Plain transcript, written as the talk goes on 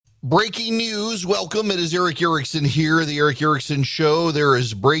Breaking news. Welcome. It is Eric Erickson here, the Eric Erickson Show. There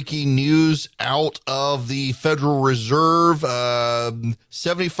is breaking news out of the Federal Reserve,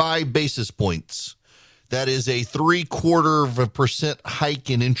 75 basis points. That is a 0.75% hike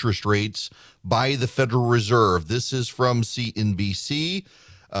in interest rates by the Federal Reserve. This is from CNBC.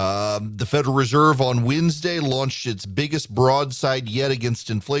 The Federal Reserve on Wednesday launched its biggest broadside yet against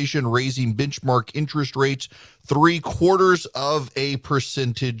inflation, raising benchmark interest rates 0.75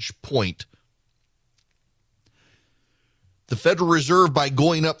 percentage point. The Federal Reserve, by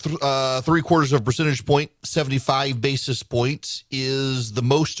going up 0.75 percentage point, 75 basis points, is the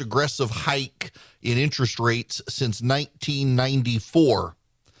most aggressive hike in interest rates since 1994.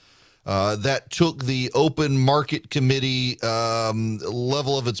 That took the Open Market Committee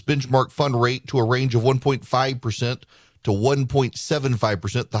level of its benchmark fund rate to a range of 1.5% to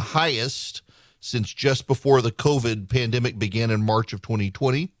 1.75%, the highest since just before the COVID pandemic began in March of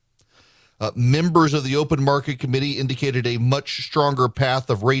 2020. Members of the Open Market Committee indicated a much stronger path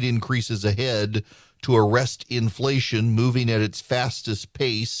of rate increases ahead to arrest inflation, moving at its fastest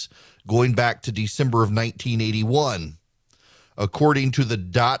pace going back to December of 1981. According to the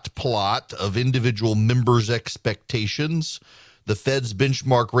dot plot of individual members' expectations, the Fed's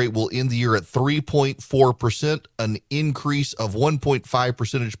benchmark rate will end the year at 3.4%, an increase of 1.5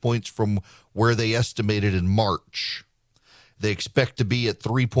 percentage points from where they estimated in March. They expect to be at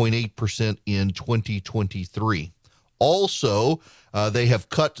 3.8% in 2023. Also, they have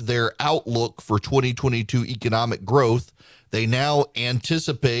cut their outlook for 2022 economic growth. They now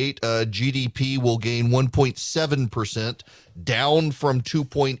anticipate GDP will gain 1.7%, down from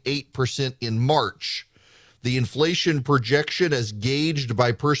 2.8% in March. The inflation projection, as gauged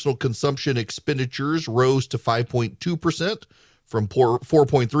by personal consumption expenditures, rose to 5.2% from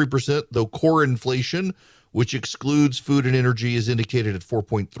 4.3%, though core inflation, which excludes food and energy, is indicated at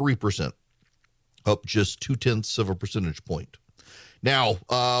 4.3%, up just 0.2 percentage point. Now,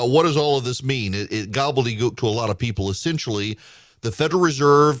 what does all of this mean? It gobbledygook to a lot of people. Essentially, the Federal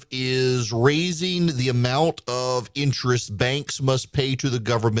Reserve is raising the amount of interest banks must pay to the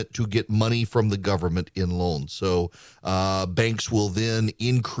government to get money from the government in loans. So banks will then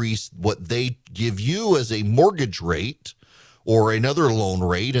increase what they give you as a mortgage rate or another loan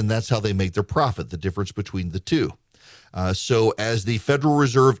rate, and that's how they make their profit, the difference between the two. So as the Federal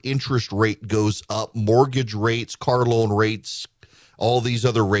Reserve interest rate goes up, mortgage rates, car loan rates, all these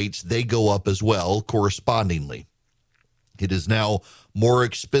other rates, they go up as well correspondingly. It is now more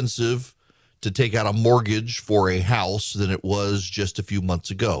expensive to take out a mortgage for a house than it was just a few months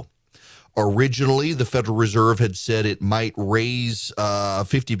ago. Originally, the Federal Reserve had said it might raise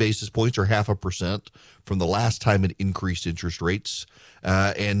 50 basis points or 0.5% from the last time it increased interest rates.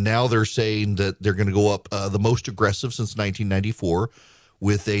 And now they're saying that they're going to go up the most aggressive since 1994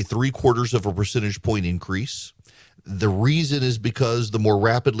 with a 0.75 percentage point increase. The reason is because the more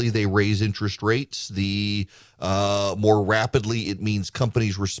rapidly they raise interest rates, the more rapidly it means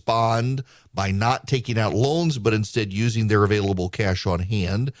companies respond by not taking out loans, but instead using their available cash on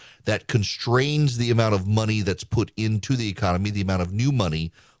hand. That constrains the amount of money that's put into the economy, the amount of new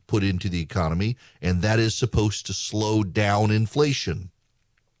money put into the economy, and that is supposed to slow down inflation.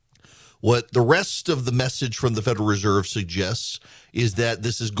 What the rest of the message from the Federal Reserve suggests is that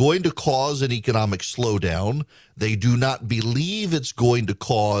this is going to cause an economic slowdown. They do not believe it's going to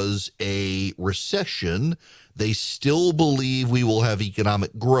cause a recession. They still believe we will have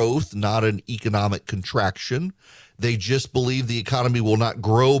economic growth, not an economic contraction. They just believe the economy will not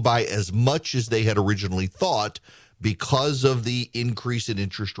grow by as much as they had originally thought because of the increase in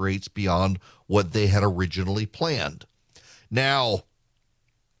interest rates beyond what they had originally planned. Now,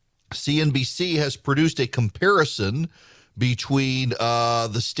 CNBC has produced a comparison between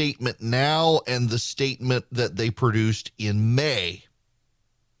the statement now and the statement that they produced in May.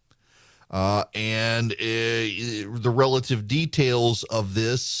 And the relative details of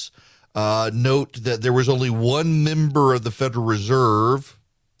this note that there was only one member of the Federal Reserve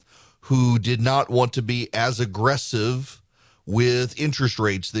who did not want to be as aggressive with interest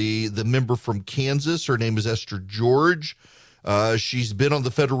rates. The member from Kansas, her name is Esther George. She's been on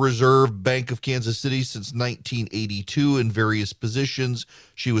the Federal Reserve Bank of Kansas City since 1982 in various positions.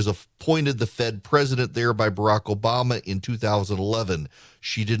 She was appointed the Fed president there by Barack Obama in 2011.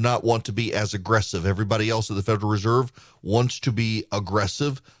 She did not want to be as aggressive. Everybody else at the Federal Reserve wants to be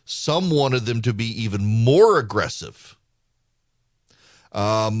aggressive. Some wanted them to be even more aggressive.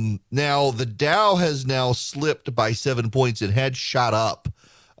 Now, the Dow has now slipped by 7 points. It had shot up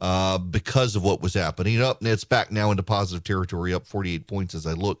because of what was happening. Up, and it's back now into positive territory, up 48 points as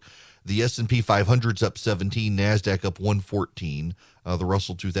I look. The S&P 500's up 17, NASDAQ up 114, the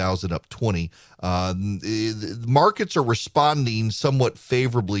Russell 2000 up 20. The markets are responding somewhat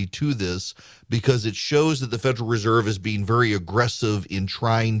favorably to this because it shows that the Federal Reserve is being very aggressive in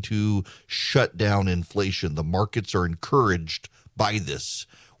trying to shut down inflation. The markets are encouraged by this.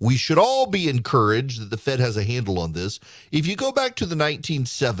 We should all be encouraged that the Fed has a handle on this. If you go back to the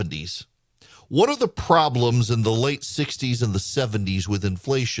 1970s, one of the problems in the late 60s and the 70s with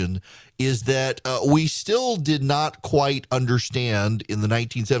inflation is that we still did not quite understand in the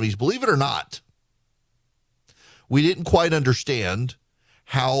 1970s, believe it or not, we didn't quite understand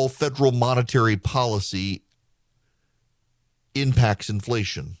how federal monetary policy impacts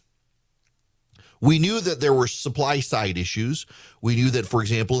inflation. We knew that there were supply side issues. We knew that, for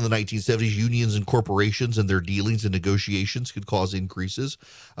example, in the 1970s, unions and corporations and their dealings and negotiations could cause increases.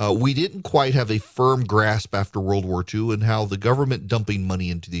 We didn't quite have a firm grasp after World War II and how the government dumping money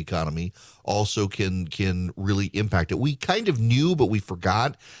into the economy also can really impact it. We kind of knew, but we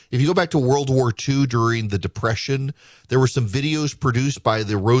forgot. If you go back to World War II during the Depression, there were some videos produced by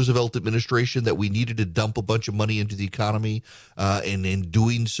the Roosevelt administration that we needed to dump a bunch of money into the economy. And in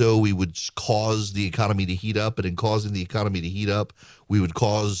doing so, we would cause the economy to heat up. And in causing the economy to heat up, we would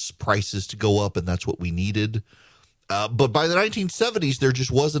cause prices to go up. And that's what we needed. But by the 1970s, there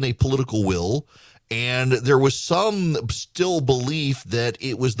just wasn't a political will. And there was some still belief that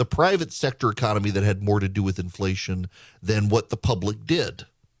it was the private sector economy that had more to do with inflation than what the public did.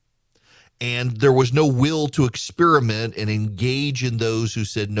 And there was no will to experiment and engage in those who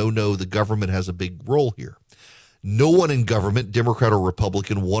said, no, the government has a big role here. No one in government, Democrat or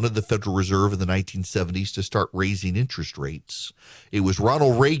Republican, wanted the Federal Reserve in the 1970s to start raising interest rates. It was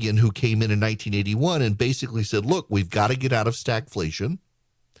Ronald Reagan who came in 1981 and basically said, look, we've got to get out of stagflation.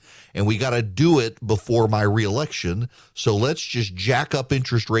 And we got to do it before my reelection. So let's just jack up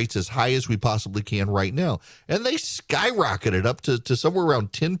interest rates as high as we possibly can right now. And they skyrocketed up to somewhere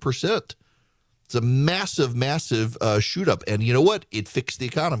around 10%. It's a massive, massive shoot up. And you know what? It fixed the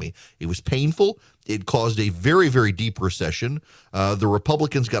economy. It was painful. It caused a very, very deep recession. The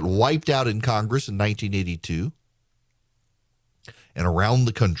Republicans got wiped out in Congress in 1982 and around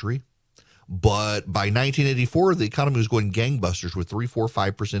the country. But by 1984, the economy was going gangbusters with 3, 4,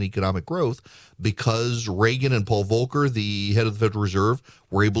 5% economic growth because Reagan and Paul Volcker, the head of the Federal Reserve,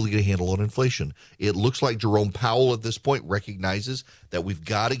 were able to get a handle on inflation. It looks like Jerome Powell at this point recognizes that we've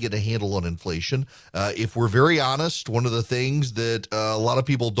got to get a handle on inflation. If we're very honest, one of the things that a lot of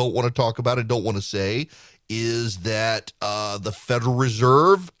people don't want to talk about and don't want to say is that the Federal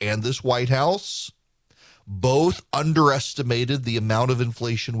Reserve and this White House both underestimated the amount of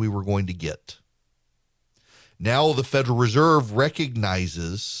inflation we were going to get. Now the Federal Reserve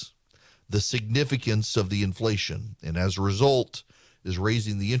recognizes the significance of the inflation, and as a result is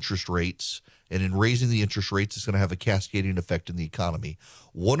raising the interest rates, and in raising the interest rates, it's going to have a cascading effect in the economy.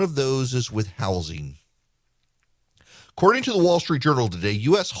 One of those is with housing. According to the Wall Street Journal today,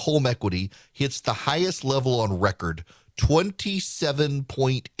 U.S. home equity hits the highest level on record,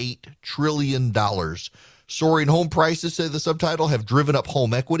 $27.8 trillion. Soaring home prices, say the subtitle, have driven up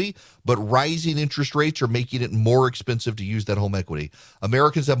home equity, but rising interest rates are making it more expensive to use that home equity.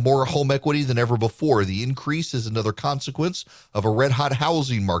 Americans have more home equity than ever before. The increase is another consequence of a red-hot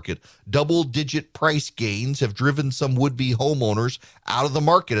housing market. Double-digit price gains have driven some would-be homeowners out of the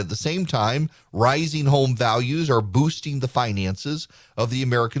market. At the same time, rising home values are boosting the finances of the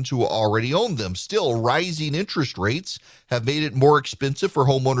Americans who already own them. Still, rising interest rates have made it more expensive for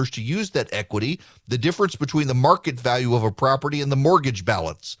homeowners to use that equity. The difference between the market value of a property and the mortgage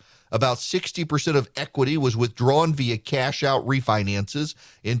balance. About 60% of equity was withdrawn via cash-out refinances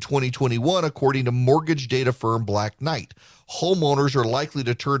in 2021, according to mortgage data firm Black Knight. Homeowners are likely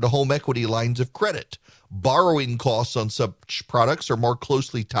to turn to home equity lines of credit. Borrowing costs on such products are more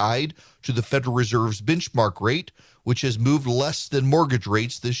closely tied to the Federal Reserve's benchmark rate, which has moved less than mortgage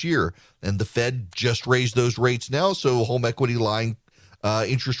rates this year. And the Fed just raised those rates now, so home equity line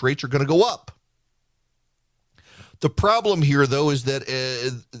interest rates are going to go up. The problem here, though, is that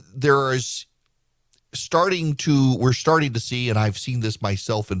we're starting to see, and I've seen this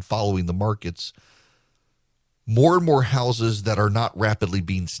myself in following the markets, more and more houses that are not rapidly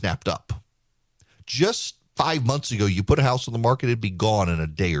being snapped up. Just 5 months ago, you put a house on the market, it'd be gone in a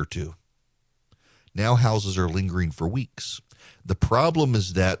day or two. Now houses are lingering for weeks. The problem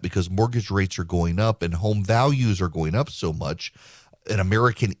is that because mortgage rates are going up and home values are going up so much, and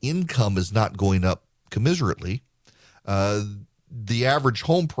American income is not going up commiserately, the average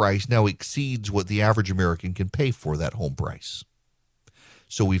home price now exceeds what the average American can pay for that home price.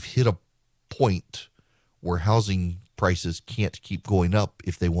 So we've hit a point where housing prices can't keep going up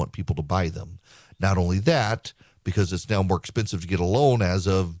if they want people to buy them. Not only that, because it's now more expensive to get a loan as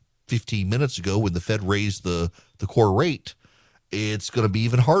of 15 minutes ago when the Fed raised the core rate, it's going to be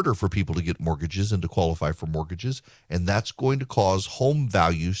even harder for people to get mortgages and to qualify for mortgages, and that's going to cause home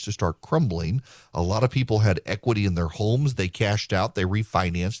values to start crumbling. A lot of people had equity in their homes. They cashed out, they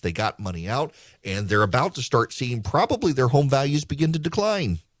refinanced, they got money out, and they're about to start seeing probably their home values begin to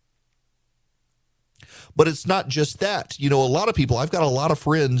decline. But it's not just that. You know, a lot of people, I've got a lot of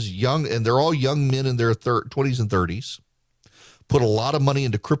friends, young, and they're all young men in their 20s and 30s, put a lot of money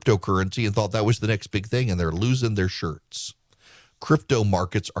into cryptocurrency and thought that was the next big thing, and they're losing their shirts. Crypto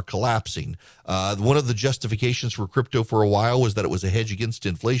markets are collapsing. One of the justifications for crypto for a while was that it was a hedge against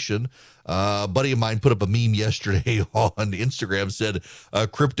inflation. A buddy of mine put up a meme yesterday on Instagram, said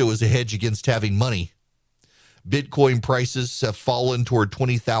crypto is a hedge against having money. Bitcoin prices have fallen toward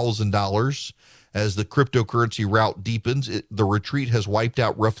 $20,000 as the cryptocurrency rout deepens. The retreat has wiped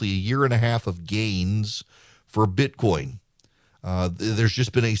out roughly a year and a half of gains for Bitcoin. There's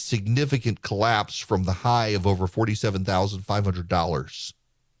just been a significant collapse from the high of over $47,500.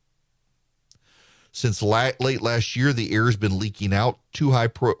 Since late last year, the air has been leaking out. Two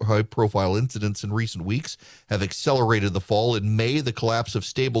high-profile incidents in recent weeks have accelerated the fall. In May, the collapse of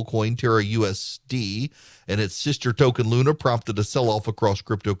stablecoin Terra USD and its sister token Luna prompted a sell-off across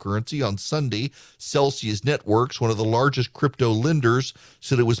cryptocurrency. On Sunday, Celsius Networks, one of the largest crypto lenders,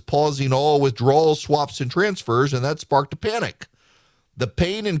 said it was pausing all withdrawals, swaps, and transfers, and that sparked a panic. The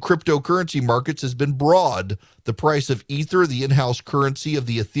pain in cryptocurrency markets has been broad. The price of Ether, the in-house currency of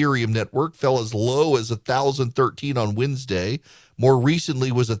the Ethereum network, fell as low as $1,013 on Wednesday. More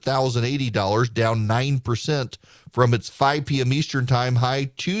recently was $1,080, down 9% from its 5 p.m. Eastern Time high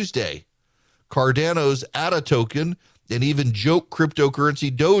Tuesday. Cardano's ADA token and even joke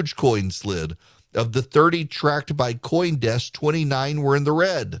cryptocurrency Dogecoin slid. Of the 30 tracked by CoinDesk, 29 were in the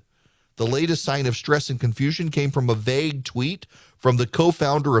red. The latest sign of stress and confusion came from a vague tweet from the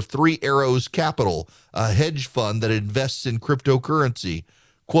co-founder of Three Arrows Capital, a hedge fund that invests in cryptocurrency.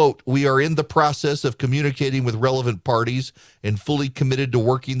 Quote, "We are in the process of communicating with relevant parties and fully committed to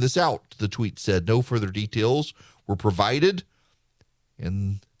working this out," the tweet said. No further details were provided,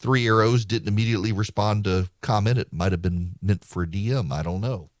 and Three Arrows didn't immediately respond to comment. It might have been meant for a DM. I don't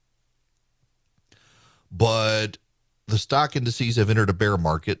know. But the stock indices have entered a bear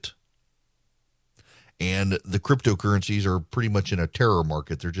market, and the cryptocurrencies are pretty much in a terror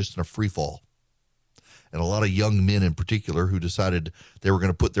market. They're just in a free fall. And a lot of young men in particular who decided they were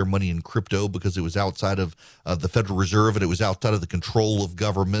going to put their money in crypto because it was outside of the Federal Reserve and it was outside of the control of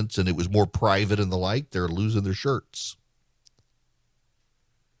governments and it was more private and the like, they're losing their shirts.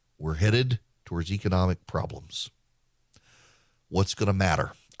 We're headed towards economic problems. What's going to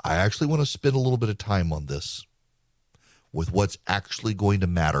matter? I actually want to spend a little bit of time on this with what's actually going to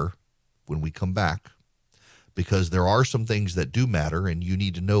matter when we come back, because there are some things that do matter, and you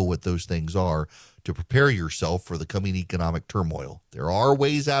need to know what those things are to prepare yourself for the coming economic turmoil. There are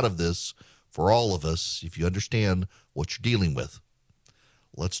ways out of this for all of us if you understand what you're dealing with.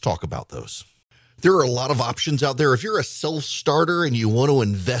 Let's talk about those. There are a lot of options out there. If you're a self-starter and you want to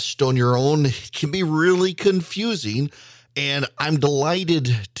invest on your own, it can be really confusing. And I'm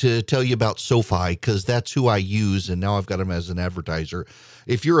delighted to tell you about SoFi because that's who I use, and now I've got them as an advertiser.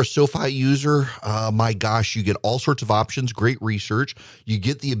 If you're a SoFi user, my gosh, you get all sorts of options, great research. You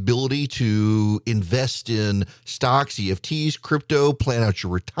get the ability to invest in stocks, EFTs, crypto, plan out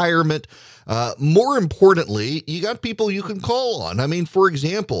your retirement. More importantly, you got people you can call on. I mean, for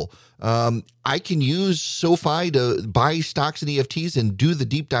example, I can use SoFi to buy stocks and EFTs and do the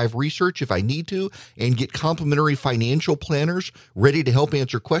deep dive research if I need to and get complimentary financial planners ready to help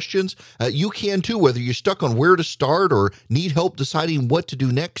answer questions. You can too, whether you're stuck on where to start or need help deciding what to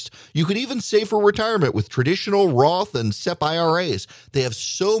do next. You can even save for retirement with traditional Roth and SEP IRAs. They have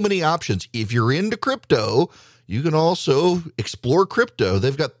so many options. If you're into crypto, you can also explore crypto.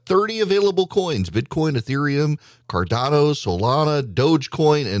 They've got 30 available coins: Bitcoin, Ethereum, Cardano, Solana,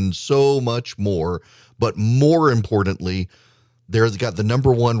 Dogecoin, and so much more. But more importantly, they've got the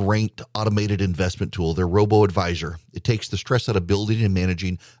number one ranked automated investment tool, their robo-advisor. It takes the stress out of building and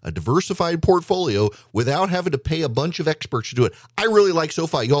managing a diversified portfolio without having to pay a bunch of experts to do it. I really like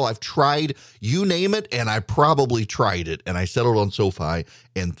SoFi. Y'all, I've tried, you name it, and I probably tried it, and I settled on SoFi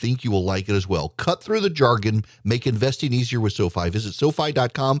and think you will like it as well. Cut through the jargon, make investing easier with SoFi. Visit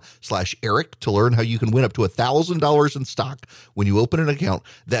SoFi.com/Eric to learn how you can win up to $1,000 in stock when you open an account.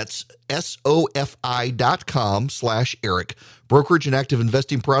 That's SoFi.com/Eric. Brokerage and active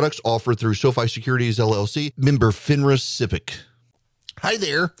investing products offered through SoFi Securities LLC, member FINRA SIPC. Hi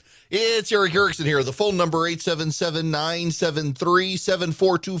there. It's Eric Erickson here. The phone number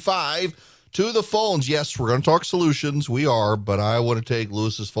 877-973-7425. To the phones. Yes, we're going to talk solutions. We are, but I want to take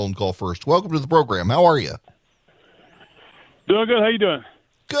Lewis's phone call first. Welcome to the program. How are you? Doing good. How you doing?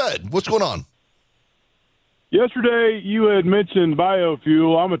 Good. What's going on? Yesterday, you had mentioned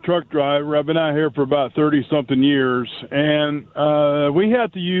biofuel. I'm a truck driver. I've been out here for about 30-something years, and we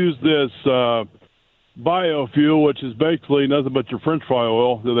had to use this biofuel, which is basically nothing but your French fry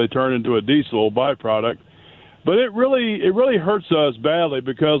oil that they turn into a diesel byproduct. But it really hurts us badly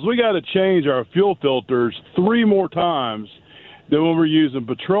because we got to change our fuel filters 3 more times than when we're using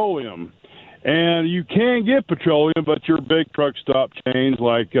petroleum. And you can get petroleum, but your big truck stop chains,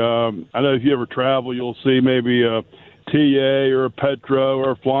 like I know if you ever travel, you'll see maybe a TA or a Petro or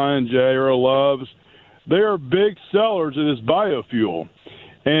a Flying J or a Love's. They are big sellers of this biofuel.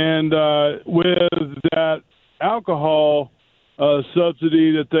 And with that alcohol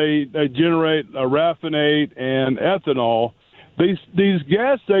subsidy that they generate, raffinate and ethanol, these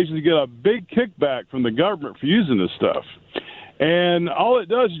gas stations get a big kickback from the government for using this stuff. And all it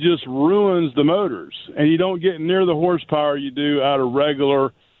does is just ruins the motors, and you don't get near the horsepower you do out of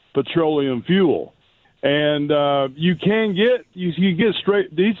regular petroleum fuel. And you can get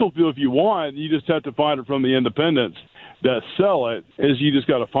straight diesel fuel if you want. You just have to find it from the independents that sell it. You just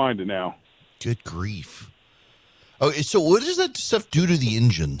got to find it now. Good grief. Oh, so what does that stuff do to the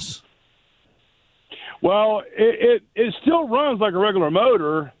engines? Well, it still runs like a regular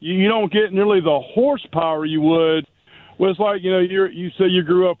motor. You don't get nearly the horsepower you would. Well, it's like, you say you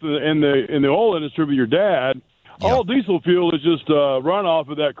grew up in the oil industry with your dad. Yep. All diesel fuel is just runoff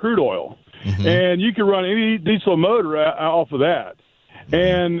of that crude oil. Mm-hmm. And you can run any diesel motor off of that. Mm-hmm.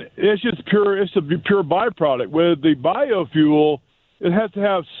 And it's just it's a pure byproduct. With the biofuel, it has to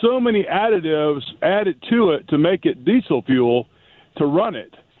have so many additives added to it to make it diesel fuel to run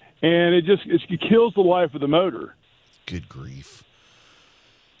it. And it kills the life of the motor. Good grief.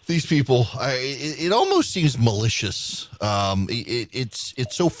 These people, it almost seems malicious.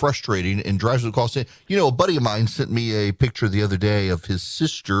 It's so frustrating and drives me crazy. A buddy of mine sent me a picture the other day of his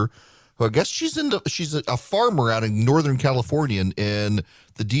sister, who I guess she's a farmer out in Northern California, and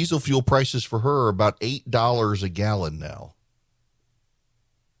the diesel fuel prices for her are about $8 a gallon now.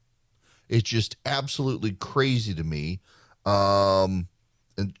 It's just absolutely crazy to me. And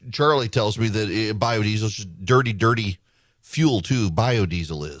Charlie tells me that biodiesel is just dirty fuel too.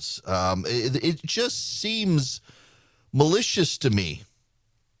 Biodiesel is. It just seems malicious to me.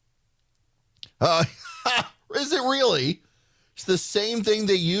 Is it really? It's the same thing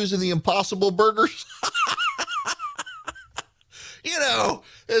they use in the Impossible Burgers.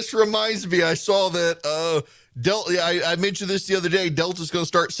 This reminds me, I saw that Delta, I mentioned this the other day, Delta's going to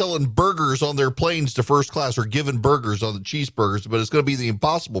start selling burgers on their planes to first class, or giving burgers on the cheeseburgers, but it's going to be the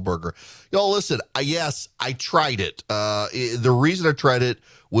Impossible Burger. Y'all listen, yes, I tried it. The reason I tried it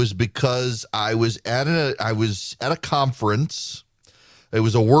was because I was at a conference. It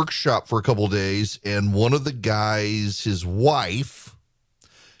was a workshop for a couple of days, and one of the guys, his wife,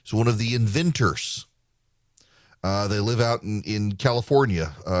 is one of the inventors. They live out in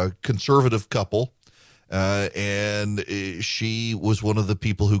California, a conservative couple. And she was one of the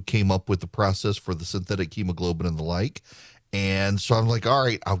people who came up with the process for the synthetic hemoglobin and the like. And so I'm like, all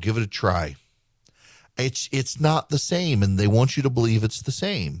right, I'll give it a try. It's not the same, and they want you to believe it's the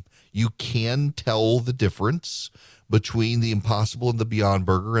same. You can tell the difference between the Impossible and the Beyond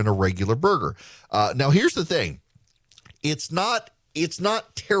Burger and a regular burger. Now, here's the thing. It's not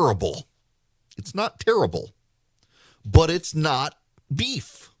terrible. It's not terrible, but it's not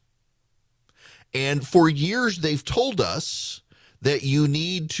beef. And for years, they've told us that you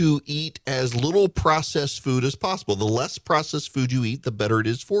need to eat as little processed food as possible. The less processed food you eat, the better it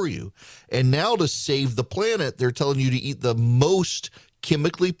is for you. And now, to save the planet, they're telling you to eat the most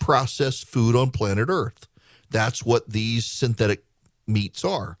chemically processed food on planet Earth. That's what these synthetic meats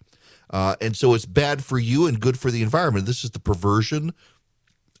are. And so it's bad for you and good for the environment. This is the perversion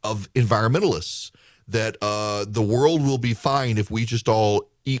of environmentalists, that the world will be fine if we just all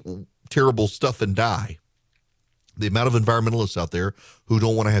eat terrible stuff and die. The amount of environmentalists out there who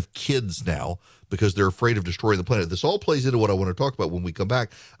don't want to have kids now because they're afraid of destroying the planet. This all plays into what I want to talk about when we come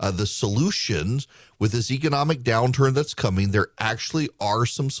back. The solutions with this economic downturn that's coming, there actually are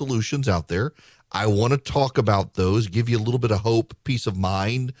some solutions out there. I want to talk about those, give you a little bit of hope, peace of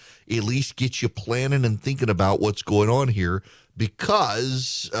mind, at least get you planning and thinking about what's going on here,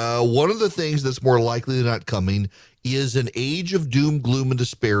 because one of the things that's more likely than not coming is an age of doom, gloom, and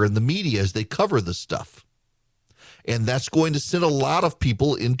despair in the media as they cover this stuff. And that's going to send a lot of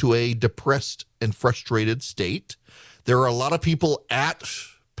people into a depressed and frustrated state. There are a lot of people at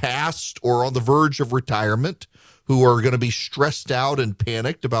past or on the verge of retirement who are going to be stressed out and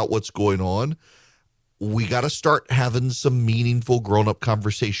panicked about what's going on. We got to start having some meaningful grown-up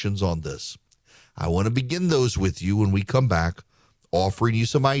conversations on this. I want to begin those with you when we come back, offering you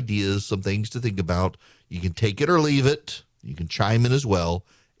some ideas, some things to think about. You can take it or leave it. You can chime in as well.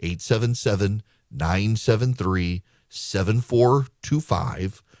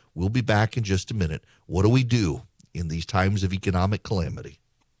 877-973-7425. We'll be back in just a minute. What do we do in these times of economic calamity?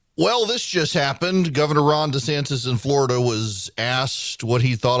 Well, this just happened. Governor Ron DeSantis in Florida was asked what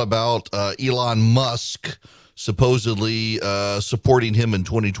he thought about Elon Musk supposedly supporting him in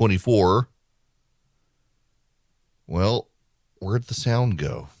 2024. Well, where'd the sound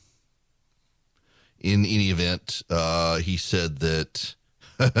go? In any event, he said that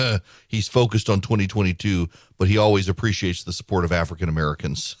he's focused on 2022, but he always appreciates the support of African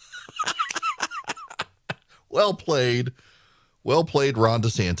Americans. Well played. Well played, Ron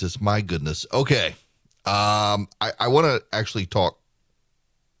DeSantis. My goodness. Okay. I want to actually talk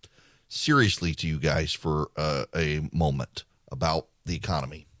seriously to you guys for a moment about the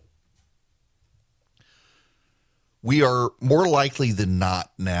economy. We are more likely than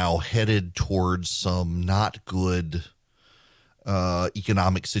not now headed towards some not good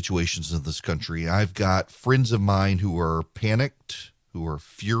economic situations in this country. I've got friends of mine who are panicked, who are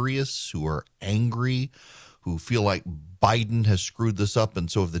furious, who are angry, who feel like Biden has screwed this up, and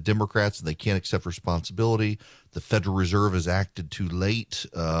so have the Democrats, and they can't accept responsibility. The Federal Reserve has acted too late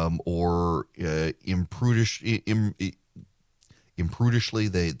or imprudently.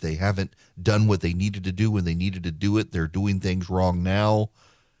 They haven't done what they needed to do when they needed to do it. They're doing things wrong now.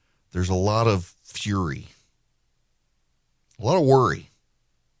 There's a lot of fury, a lot of worry.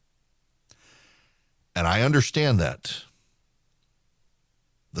 And I understand that.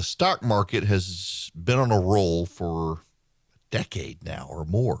 The stock market has been on a roll for a decade now or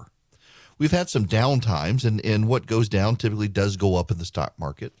more. We've had some down times, and what goes down typically does go up in the stock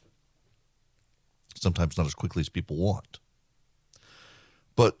market. Sometimes not as quickly as people want.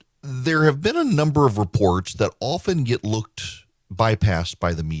 But there have been a number of reports that often get bypassed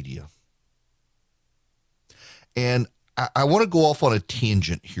by the media. And I want to go off on a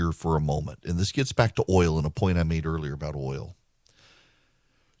tangent here for a moment. And this gets back to oil and a point I made earlier about oil.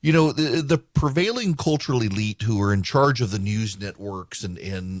 You know, the prevailing cultural elite who are in charge of the news networks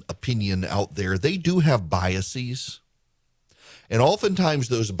and opinion out there, they do have biases. And oftentimes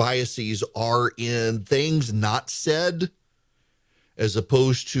those biases are in things not said as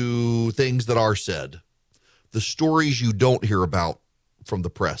opposed to things that are said. The stories you don't hear about from the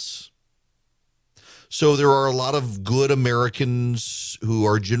press. So there are a lot of good Americans who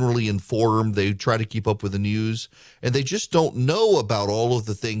are generally informed. They try to keep up with the news, and they just don't know about all of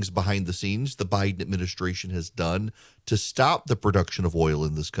the things behind the scenes the Biden administration has done to stop the production of oil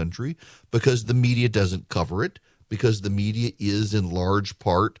in this country because the media doesn't cover it, because the media is in large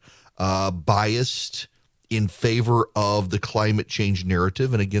part biased in favor of the climate change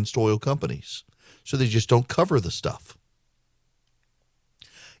narrative and against oil companies. So they just don't cover the stuff.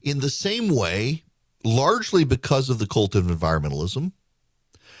 In the same way, largely because of the cult of environmentalism,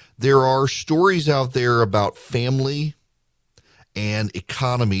 there are stories out there about family and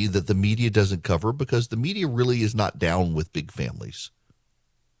economy that the media doesn't cover because the media really is not down with big families.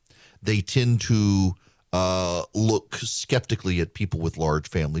 They tend to look skeptically at people with large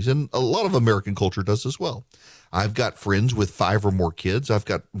families, and a lot of American culture does as well. I've got friends with 5 or more kids. I've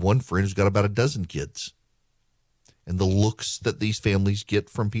got one friend who's got about a dozen kids. And the looks that these families get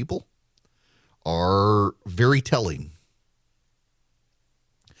from people are very telling.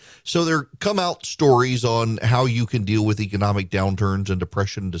 So there come out stories on how you can deal with economic downturns and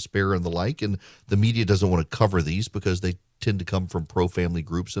depression and despair and the like, and the media doesn't want to cover these because they tend to come from pro-family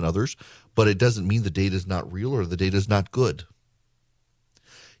groups and others, but it doesn't mean the data is not real or the data is not good.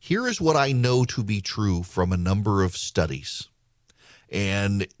 Here is what I know to be true from a number of studies,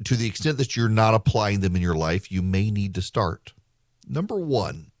 and to the extent that you're not applying them in your life, you may need to start. Number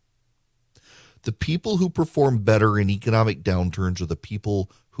one, the people who perform better in economic downturns are the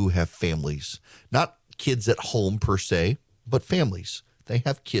people who have families. Not kids at home per se, but families. They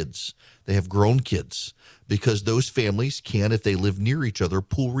have kids. They have grown kids because those families can, if they live near each other,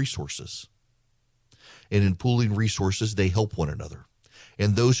 pool resources. And in pooling resources, they help one another.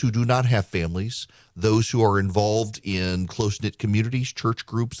 And those who do not have families, those who are involved in close-knit communities, church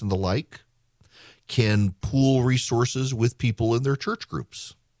groups, and the like, can pool resources with people in their church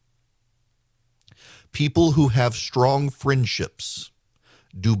groups. People who have strong friendships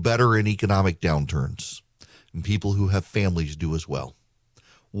do better in economic downturns, and people who have families do as well.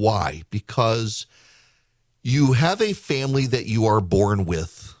 Why? Because You have a family that you are born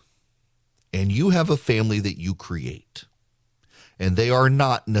with, and you have a family that you create, and they are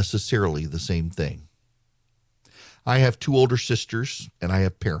not necessarily the same thing. I have two older sisters, and I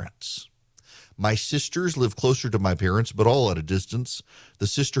have parents. My sisters live closer to my parents, but all at a distance. The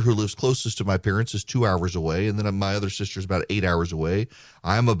sister who lives closest to my parents is 2 hours away, and then my other sister is about 8 hours away.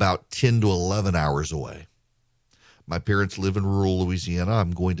 I'm about 10 to 11 hours away. My parents live in rural Louisiana.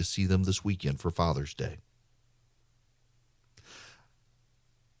 I'm going to see them this weekend for Father's Day.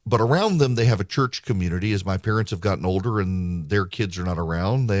 But around them, they have a church community. As my parents have gotten older and their kids are not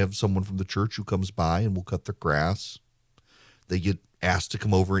around, they have someone from the church who comes by and will cut their grass. They get asked to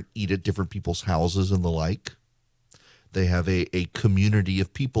come over and eat at different people's houses and the like. They have a community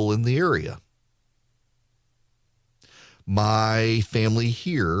of people in the area. My family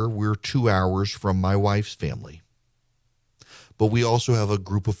here, we're 2 hours from my wife's family. But we also have a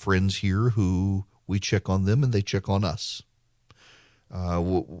group of friends here who we check on them and they check on us.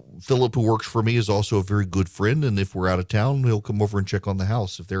 Philip, who works for me, is also a very good friend, and if we're out of town, he'll come over and check on the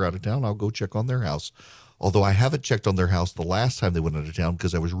house. If they're out of town, I'll go check on their house. Although I haven't checked on their house the last time they went out of town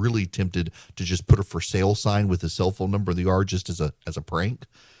because I was really tempted to just put a for sale sign with his cell phone number in the yard just as a prank,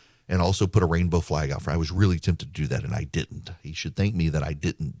 and also put a rainbow flag out for. I was really tempted to do that, and I didn't. He should thank me that I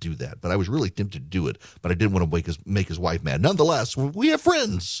didn't do that, but I was really tempted to do it, but I didn't want to make his wife mad. Nonetheless, we have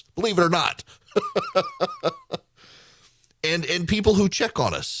friends, believe it or not. And people who check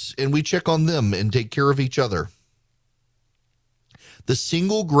on us, and we check on them and take care of each other. The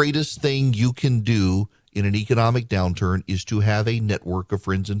single greatest thing you can do in an economic downturn is to have a network of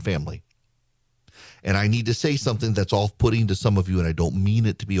friends and family. And I need to say something that's off-putting to some of you, and I don't mean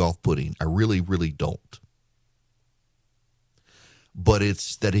it to be off-putting. I really, really don't. But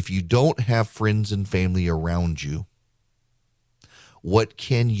it's that if you don't have friends and family around you, what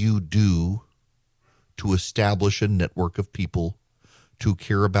can you do to establish a network of people to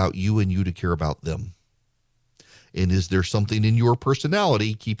care about you and you to care about them? And is there something in your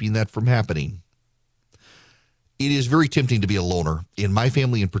personality keeping that from happening? It is very tempting to be a loner. In my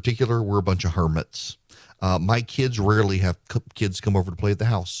family in particular, we're a bunch of hermits. My kids rarely have kids come over to play at the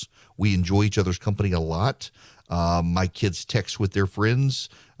house. We enjoy each other's company a lot. My kids text with their friends.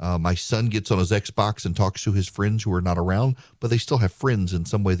 My son gets on his Xbox and talks to his friends who are not around, but they still have friends in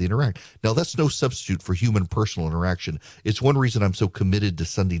some way they interact. Now, that's no substitute for human personal interaction. It's one reason I'm so committed to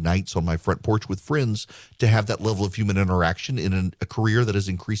Sunday nights on my front porch with friends, to have that level of human interaction in a career that is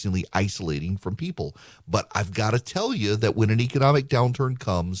increasingly isolating from people. But I've got to tell you that when an economic downturn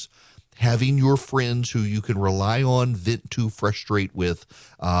comes, having your friends who you can rely on, vent to, frustrate with,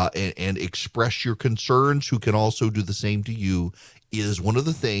 and express your concerns, who can also do the same to you, is one of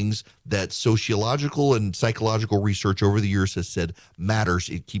the things that sociological and psychological research over the years has said matters.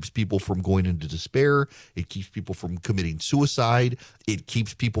 It keeps people from going into despair. It keeps people from committing suicide. It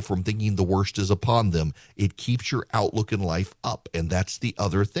keeps people from thinking the worst is upon them. It keeps your outlook in life up. And that's the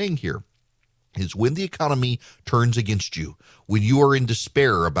other thing here, is when the economy turns against you, when you are in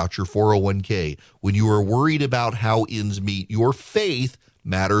despair about your 401k, when you are worried about how ends meet, your faith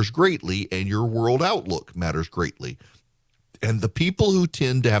matters greatly and your world outlook matters greatly. And the people who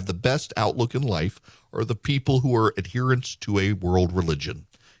tend to have the best outlook in life are the people who are adherents to a world religion.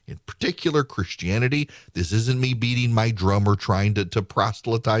 In particular, Christianity. This isn't me beating my drum or trying to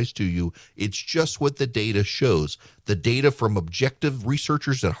proselytize to you. It's just what the data shows. The data from objective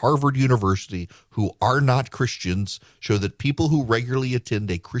researchers at Harvard University who are not Christians show that people who regularly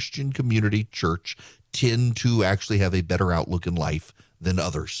attend a Christian community church tend to actually have a better outlook in life than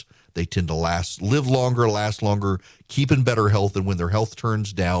others. They tend to live longer, last longer, keep in better health, and when their health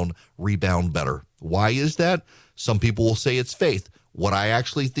turns down, rebound better. Why is that? Some people will say it's faith. What I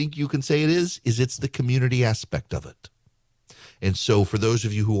actually think you can say it is it's the community aspect of it. And so for those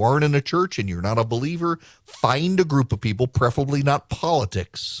of you who aren't in a church and you're not a believer, find a group of people, preferably not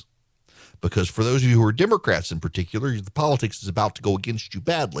politics. Because for those of you who are Democrats in particular, the politics is about to go against you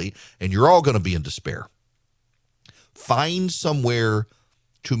badly, and you're all going to be in despair. Find somewhere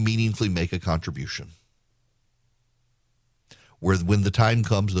to meaningfully make a contribution, where when the time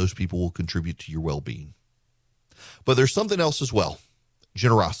comes, those people will contribute to your well-being. But there's something else as well,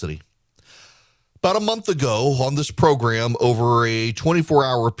 generosity. About a month ago on this program, over a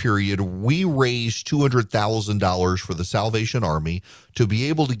 24-hour period, we raised $200,000 for the Salvation Army to be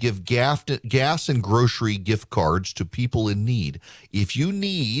able to give gas and grocery gift cards to people in need. If you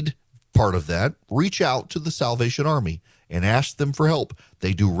need part of that, reach out to the Salvation Army and ask them for help.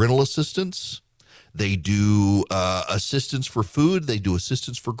 They do rental assistance. They do assistance for food. They do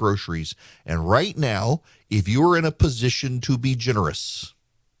assistance for groceries. And right now, if you're in a position to be generous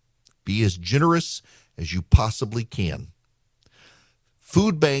as you possibly can.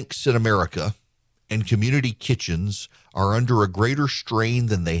 Food banks in America and community kitchens are under a greater strain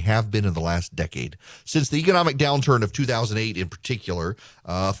than they have been in the last decade. Since the economic downturn of 2008 in particular,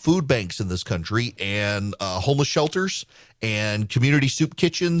 food banks in this country and homeless shelters and community soup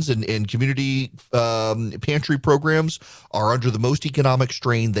kitchens and community pantry programs are under the most economic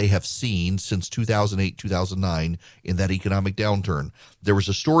strain they have seen since 2008, 2009 in that economic downturn. There was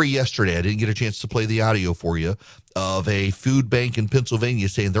a story yesterday, I didn't get a chance to play the audio for you, of a food bank in Pennsylvania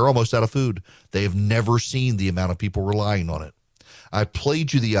saying they're almost out of food. They have never seen the amount of people relying on it. I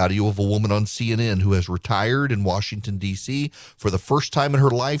played you the audio of a woman on CNN who has retired in Washington, D.C. For the first time in her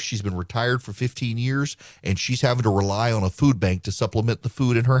life, she's been retired for 15 years, and she's having to rely on a food bank to supplement the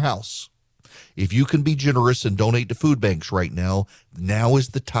food in her house. If you can be generous and donate to food banks right now, now is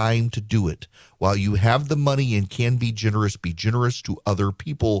the time to do it. While you have the money and can be generous to other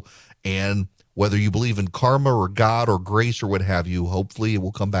people. And whether you believe in karma or God or grace or what have you, hopefully it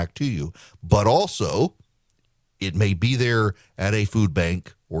will come back to you. But also, it may be there at a food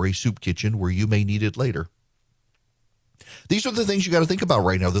bank or a soup kitchen where you may need it later. These are the things you got to think about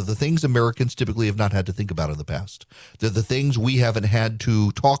right now. They're the things Americans typically have not had to think about in the past. They're the things we haven't had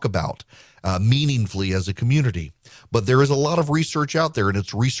to talk about meaningfully as a community. But there is a lot of research out there, and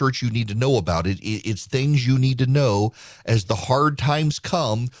it's research you need to know about. It's things you need to know as the hard times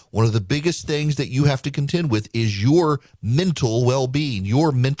come. One of the biggest things that you have to contend with is your mental well-being,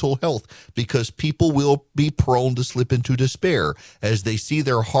 your mental health, because people will be prone to slip into despair as they see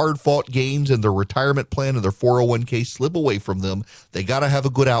their hard-fought gains and their retirement plan and their 401k slip away from them. They got to have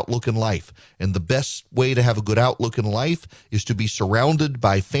a good outlook in life. And the best way to have a good outlook in life is to be surrounded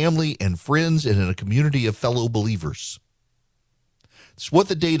by family and friends and in a community of fellow believers. It's what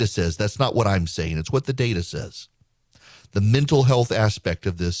the data says. That's not what I'm saying. It's what the data says. The mental health aspect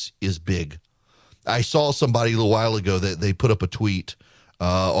of this is big. I saw somebody a little while ago that they put up a tweet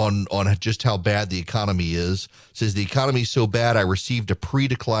on just how bad the economy is. It says, the economy is so bad, I received a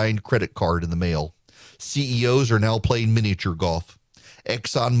pre-declined credit card in the mail. CEOs are now playing miniature golf.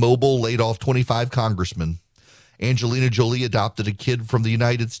 ExxonMobil laid off 25 congressmen. Angelina Jolie adopted a kid from the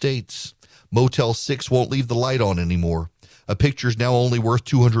United States. Motel 6 won't leave the light on anymore. A picture's now only worth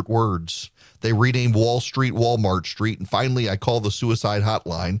 200 words. They renamed Wall Street Walmart Street. And finally, I called the suicide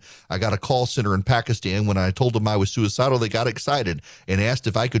hotline. I got a call center in Pakistan. When I told them I was suicidal, they got excited and asked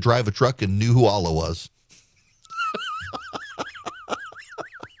if I could drive a truck and knew who Allah was.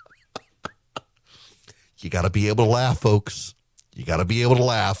 You got to be able to laugh, folks. You got to be able to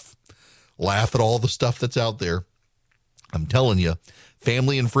laugh. Laugh at all the stuff that's out there. I'm telling you,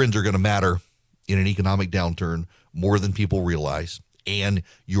 family and friends are going to matter in an economic downturn more than people realize. And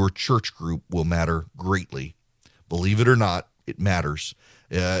your church group will matter greatly. Believe it or not, it matters.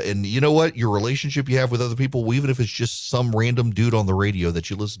 And you know what? Your relationship you have with other people, even if it's just some random dude on the radio that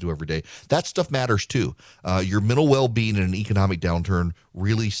you listen to every day, that stuff matters too. Your mental well-being in an economic downturn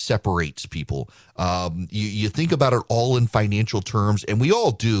really separates people. You think about it all in financial terms, and we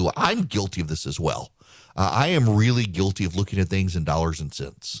all do. I'm guilty of this as well. I am really guilty of looking at things in dollars and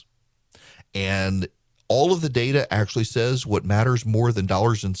cents. And all of the data actually says what matters more than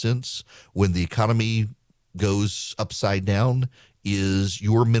dollars and cents when the economy goes upside down is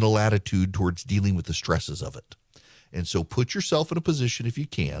your mental attitude towards dealing with the stresses of it. And so put yourself in a position, if you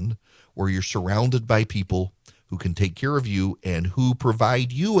can, where you're surrounded by people who can take care of you and who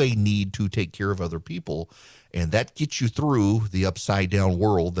provide you a need to take care of other people. And that gets you through the upside down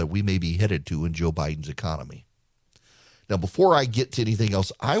world that we may be headed to in Joe Biden's economy. Now, before I get to anything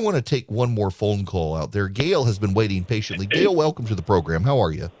else, I want to take one more phone call out there. Gail has been waiting patiently. Gail, welcome to the program. How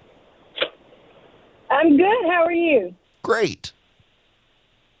are you? I'm good. How are you? Great.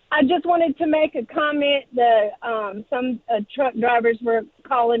 I just wanted to make a comment that some truck drivers were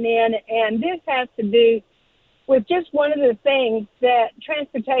calling in, and this has to do with just one of the things that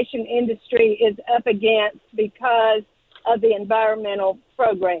transportation industry is up against because of the environmental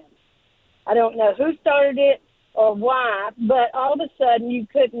programs. I don't know who started it or why, but all of a sudden you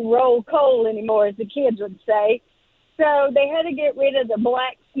couldn't roll coal anymore, as the kids would say. So they had to get rid of the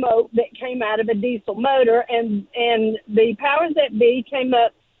black smoke that came out of a diesel motor, and the powers that be came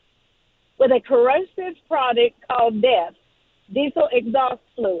up with a corrosive product called DEF, diesel exhaust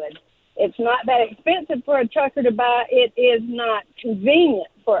fluid. It's not that expensive for a trucker to buy. It is not convenient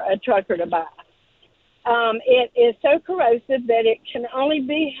for a trucker to buy. It is so corrosive that it can only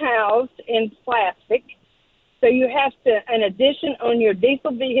be housed in plastic. So you have to, in addition, on your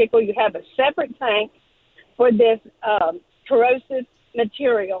diesel vehicle, you have a separate tank for this corrosive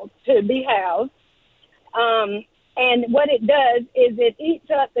material to be housed. And what it does is it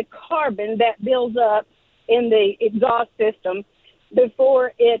eats up the carbon that builds up in the exhaust system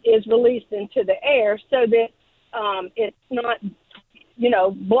before it is released into the air, so that it's not,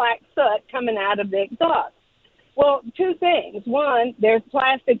 black soot coming out of the exhaust. Well, two things. One, there's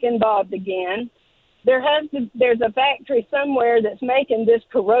plastic involved again. There's a factory somewhere that's making this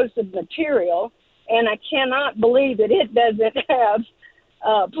corrosive material, and I cannot believe that it doesn't have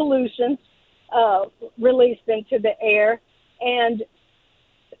pollution released into the air. And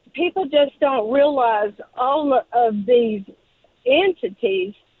people just don't realize all of these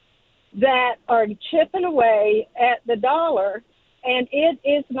entities that are chipping away at the dollar, and it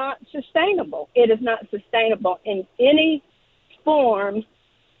is not sustainable. It is not sustainable in any form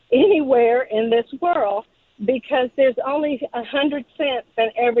anywhere in this world, because there's only 100 cents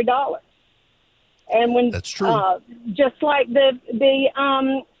in every dollar. And when that's true, just like the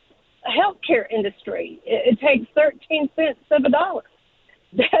healthcare industry, it takes 13 cents of a dollar.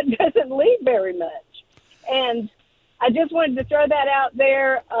 That doesn't leave very much. And I just wanted to throw that out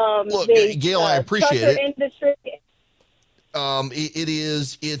there. Look, Gail, I appreciate it. Industry. They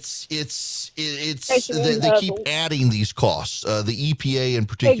keep adding these costs. The EPA in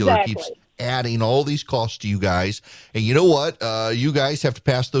particular keeps adding all these costs to you guys. And you know what? You guys have to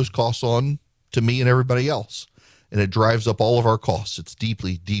pass those costs on to me and everybody else. And it drives up all of our costs. It's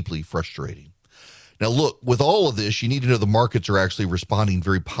deeply, deeply frustrating. Now, look, with all of this, you need to know the markets are actually responding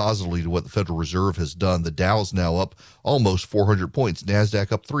very positively to what the Federal Reserve has done. The Dow's now up almost 400 points,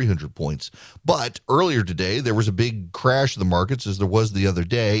 NASDAQ up 300 points. But earlier today, there was a big crash in the markets, as there was the other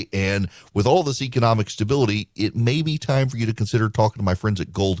day. And with all this economic stability, it may be time for you to consider talking to my friends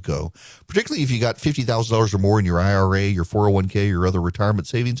at Goldco, particularly if you got $50,000 or more in your IRA, your 401k, your other retirement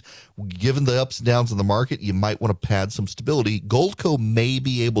savings. Given the ups and downs in the market, you might want to pad some stability. Goldco may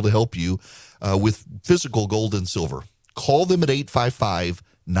be able to help you with physical gold and silver. Call them at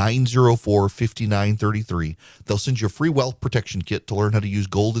 855-904-5933. They'll send you a free wealth protection kit to learn how to use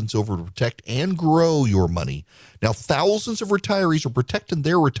gold and silver to protect and grow your money. Now, thousands of retirees are protecting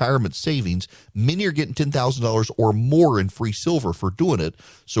their retirement savings. Many are getting $10,000 or more in free silver for doing it.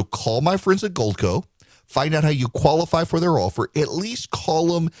 So call my friends at Goldco. Find out how you qualify for their offer. At least call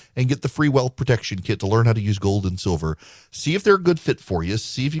them and get the free wealth protection kit to learn how to use gold and silver. See if they're a good fit for you.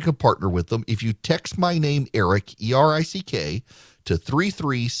 See if you can partner with them. If you text my name, Eric, E-R-I-C-K, to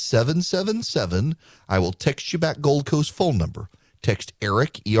 33777, I will text you back Goldco's phone number. Text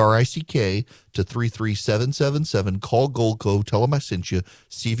Eric, E-R-I-C-K, to 33777. Call Goldco. Tell them I sent you.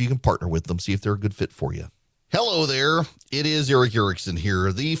 See if you can partner with them. See if they're a good fit for you. Hello there. It is Eric Erickson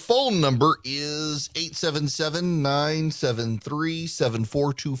here. The phone number is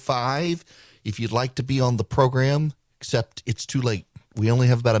 877-973-7425. If you'd like to be on the program, except it's too late. We only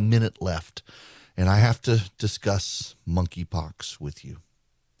have about a minute left, and I have to discuss monkeypox with you.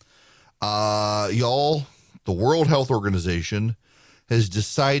 Y'all, the World Health Organization has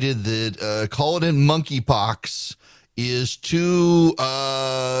decided that calling it monkeypox is too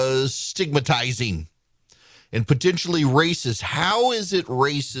stigmatizing and potentially racist. How is it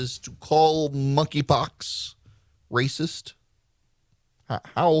racist to call monkeypox racist?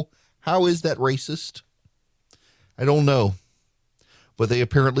 How is that racist? I don't know, but they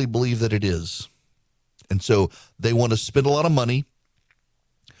apparently believe that it is. And so they want to spend a lot of money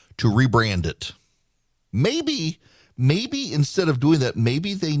to rebrand it. Maybe instead of doing that,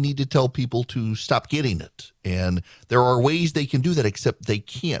 maybe they need to tell people to stop getting it. And there are ways they can do that, except they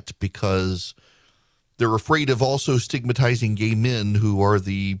can't, because they're afraid of also stigmatizing gay men, who are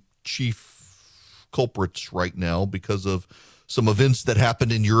the chief culprits right now because of some events that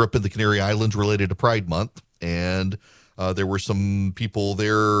happened in Europe and the Canary Islands related to Pride Month. And there were some people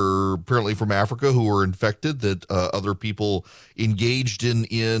there apparently from Africa who were infected that other people engaged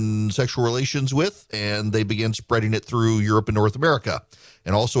in sexual relations with, and they began spreading it through Europe and North America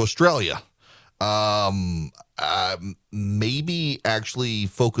and also Australia. Maybe actually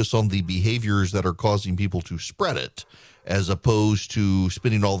focus on the behaviors that are causing people to spread it, as opposed to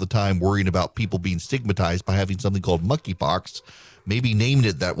spending all the time worrying about people being stigmatized by having something called monkeypox. Maybe naming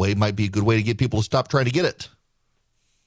it that way might be a good way to get people to stop trying to get it.